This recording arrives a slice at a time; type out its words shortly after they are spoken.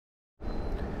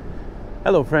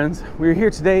Hello friends, we're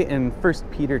here today in 1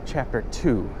 Peter chapter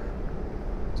 2.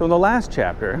 So in the last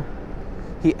chapter,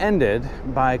 he ended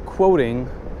by quoting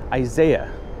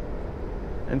Isaiah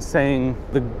and saying,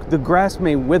 the grass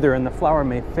may wither and the flower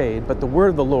may fade, but the word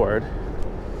of the Lord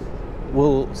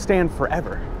will stand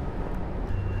forever.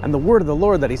 And the word of the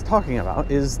Lord that he's talking about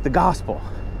is the gospel.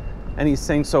 And he's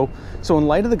saying, so in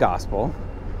light of the gospel,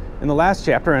 in the last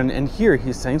chapter, and here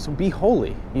he's saying, so be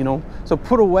holy, so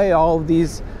put away all of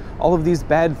these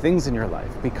bad things in your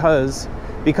life because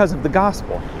of the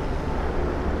gospel.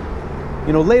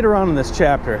 Later on in this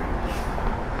chapter,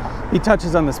 he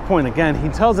touches on this point again. He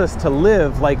tells us to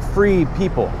live like free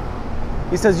people.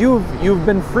 He says, you've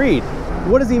been freed.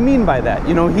 What does he mean by that?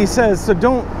 He says, so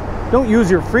don't use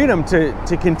your freedom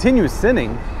to continue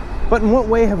sinning. But in what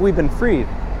way have we been freed?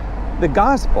 The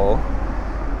gospel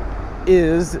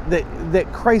is that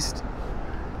Christ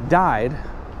died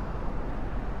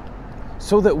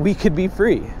so that we could be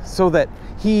free, so that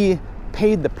he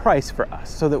paid the price for us,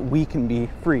 so that we can be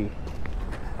free.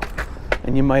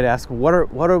 And you might ask, what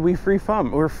are we free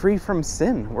from? We're free from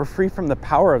sin. We're free from the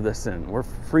power of the sin. We're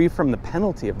free from the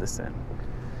penalty of the sin.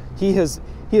 He has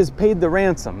paid the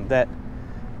ransom that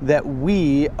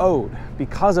we owed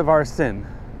because of our sin.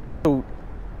 So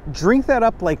drink that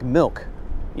up like milk,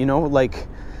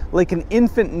 like an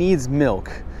infant needs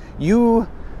milk. You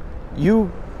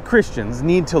Christians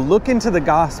need to look into the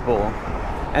gospel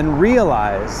and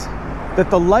realize that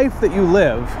the life that you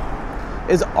live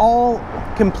is all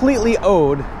completely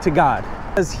owed to God,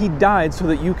 because he died so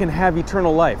that you can have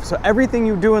eternal life. So everything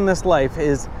you do in this life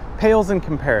pales in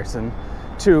comparison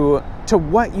to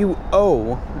what you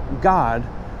owe God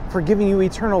for giving you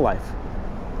eternal life.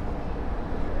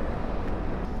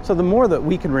 So the more that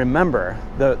we can remember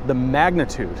the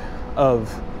magnitude of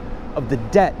the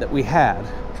debt that we had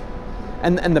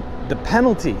and the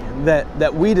penalty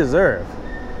that we deserve,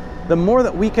 the more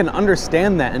that we can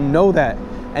understand that and know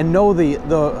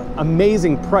the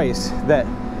amazing price that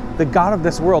the God of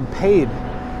this world paid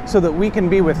so that we can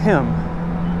be with him,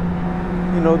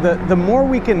 the more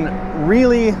we can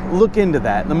really look into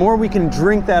that, the more we can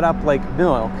drink that up like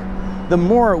milk, the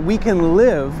more we can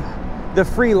live the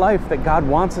free life that God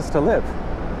wants us to live.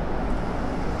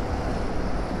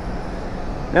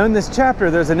 Now in this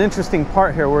chapter, there's an interesting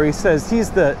part here where he says he's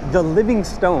the living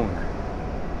stone.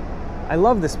 I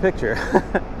love this picture.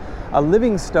 A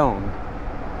living stone.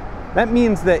 That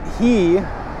means that he,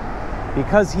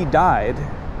 because he died,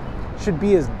 should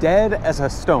be as dead as a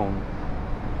stone.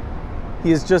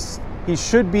 He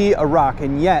should be a rock,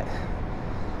 and yet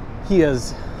he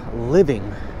is living.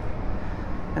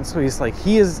 And so he's like,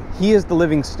 he is the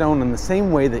living stone. In the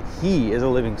same way that he is a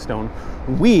living stone,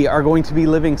 we are going to be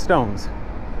living stones.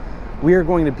 We are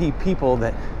going to be people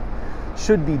that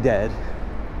should be dead,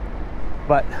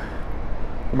 but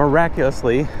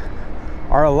miraculously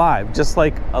are alive, just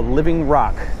like a living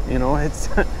rock. It's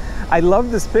I love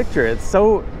this picture. It's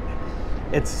so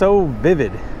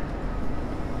vivid.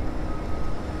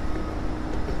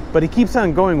 But he keeps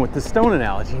on going with the stone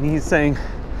analogy, and he's saying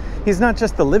he's not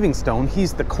just the living stone,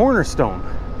 he's the cornerstone.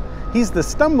 He's the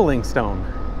stumbling stone.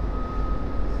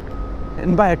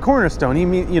 And by a cornerstone, he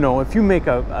means, if you make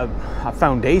a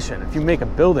foundation, if you make a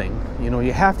building,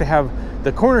 you have to have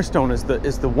the cornerstone is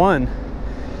the one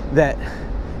that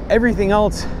everything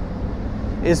else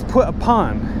is put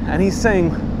upon. And he's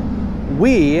saying,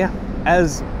 we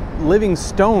as living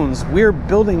stones, we're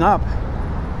building up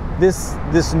this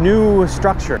new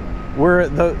structure. We're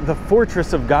the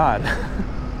fortress of God.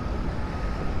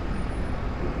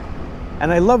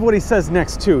 And I love what he says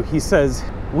next too. He says,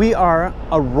 we are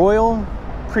a royal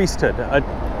priesthood,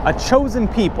 a chosen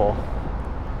people,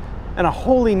 and a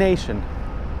holy nation.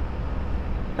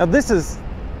 Now this is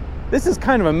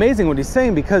kind of amazing what he's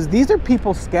saying, because these are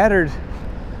people scattered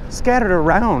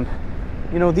around.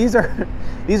 These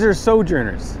are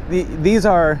sojourners. These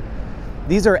are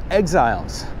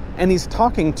exiles. And he's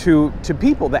talking to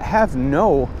people that have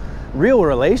no real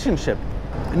relationship,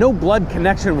 no blood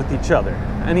connection with each other.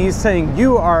 And he's saying,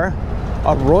 you are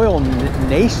a royal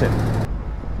nation.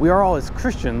 We are all, as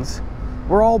Christians,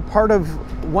 we're all part of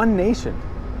one nation.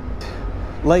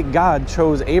 Like God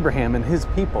chose Abraham and his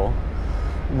people,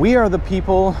 we are the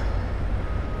people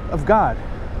of God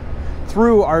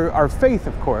through our faith,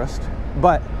 of course,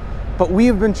 but we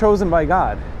have been chosen by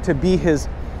God to be his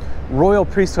royal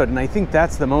priesthood. And I think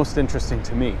that's the most interesting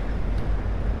to me.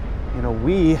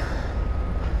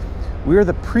 We are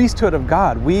the priesthood of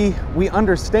God. We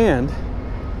understand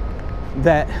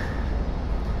that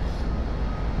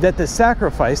the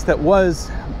sacrifice that was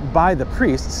by the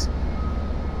priests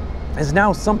is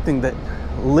now something that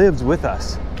lives with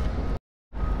us.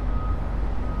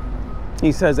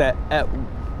 He says, at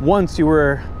once you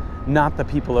were not the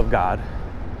people of God,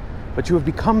 but you have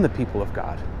become the people of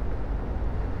God.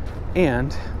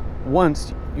 And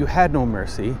once you had no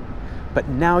mercy, but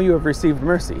now you have received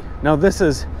mercy. Now this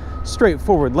is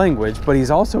straightforward language, but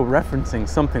he's also referencing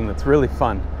something that's really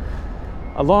fun.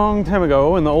 A long time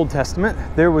ago in the Old Testament,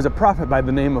 there was a prophet by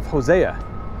the name of Hosea.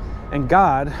 And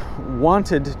God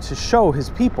wanted to show his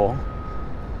people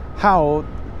how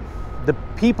the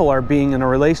people are being in a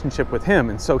relationship with him.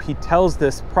 And so he tells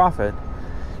this prophet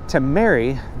to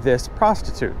marry this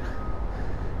prostitute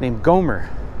named Gomer.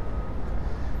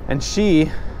 And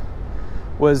she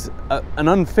was an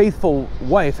unfaithful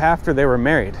wife after they were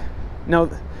married. Now,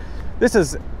 this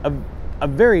is a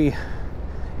very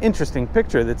interesting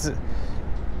picture.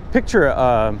 Picture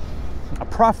a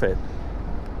prophet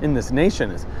in this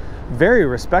nation is a very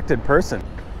respected person.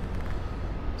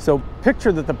 So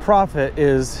picture that the prophet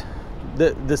is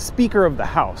the speaker of the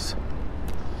house.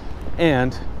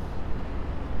 And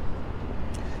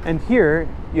here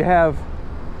you have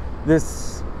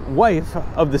this wife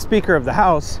of the speaker of the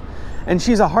house, and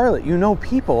she's a harlot. You know,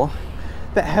 people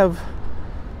that have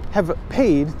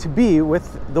paid to be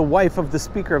with the wife of the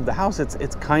speaker of the house.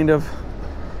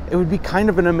 It would be kind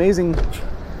of an amazing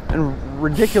and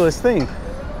ridiculous thing.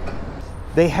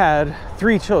 They had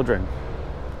 3 children.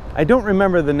 I don't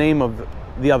remember the name of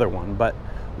the other one, but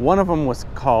one of them was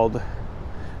called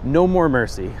No More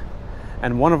Mercy,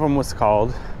 and one of them was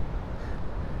called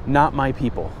Not My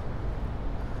People.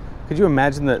 Could you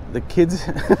imagine the kids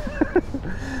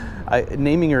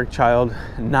naming your child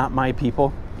Not My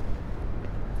People?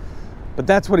 But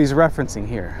that's what he's referencing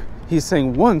here. He's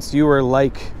saying once you were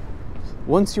like,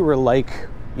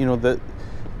 you know,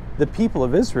 the people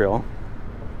of Israel,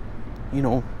 you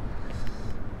know,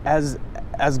 as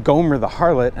Gomer the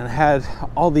harlot, and had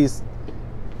all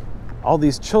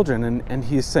these children, and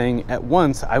he's saying at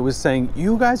once I was saying,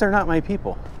 you guys are not my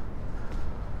people.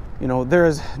 You know, there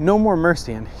is no more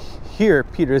mercy. And here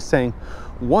Peter is saying,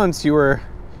 once you were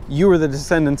the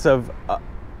descendants of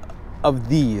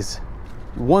these.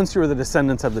 Once you were the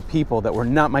descendants of the people that were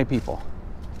not my people.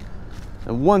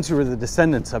 And once you were the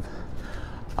descendants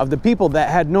of the people that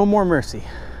had no more mercy.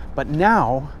 But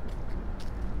now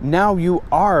you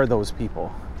are those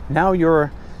people. Now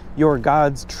you're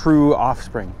God's true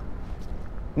offspring.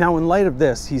 Now, in light of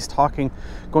this, he's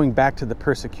going back to the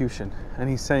persecution. And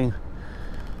he's saying,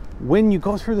 when you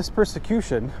go through this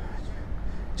persecution,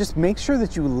 just make sure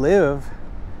that you live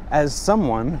as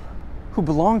someone who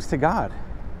belongs to God.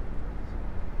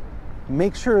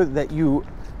 Make sure that you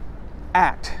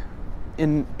act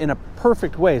in a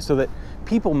perfect way so that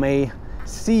people may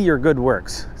see your good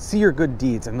works, see your good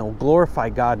deeds, and they'll glorify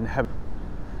God in heaven.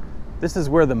 This is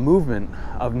where the movement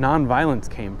of nonviolence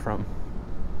came from.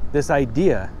 This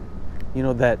idea, you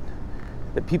know, that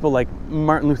people like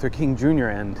Martin Luther King Jr.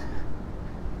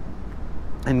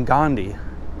 and Gandhi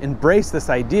embrace this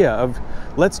idea of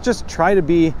let's just try to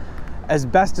be as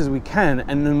best as we can,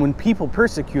 and then when people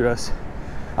persecute us,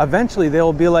 eventually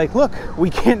they'll be like, look, we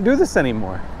can't do this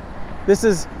anymore. This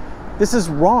is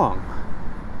wrong.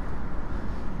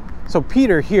 So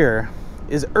Peter here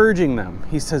is urging them.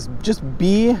 He says, just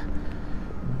be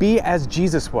as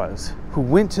Jesus was, who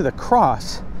went to the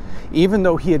cross even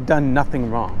though he had done nothing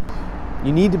wrong.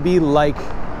 You need to be like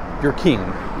your king.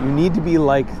 You need to be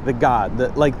like the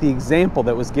God, like the example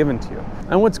that was given to you.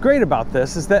 And what's great about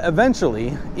this is that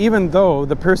eventually, even though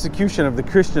the persecution of the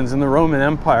Christians in the Roman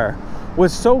Empire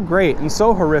was so great and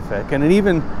so horrific, and it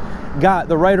even got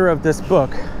the writer of this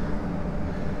book,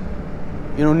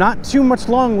 you know, not too much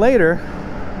long later,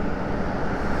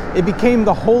 it became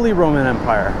the Holy Roman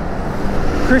Empire.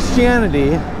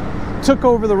 Christianity took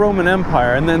over the Roman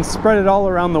Empire and then spread it all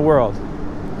around the world.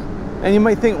 And you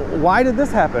might think, why did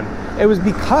this happen? It was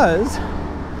because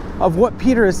of what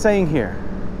Peter is saying here.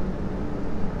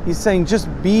 He's saying, just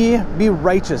be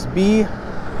righteous, be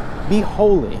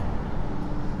holy,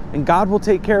 and God will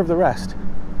take care of the rest.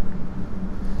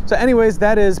 So anyways,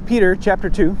 that is Peter chapter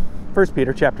 2, 1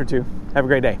 Peter chapter 2. Have a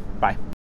great day. Bye.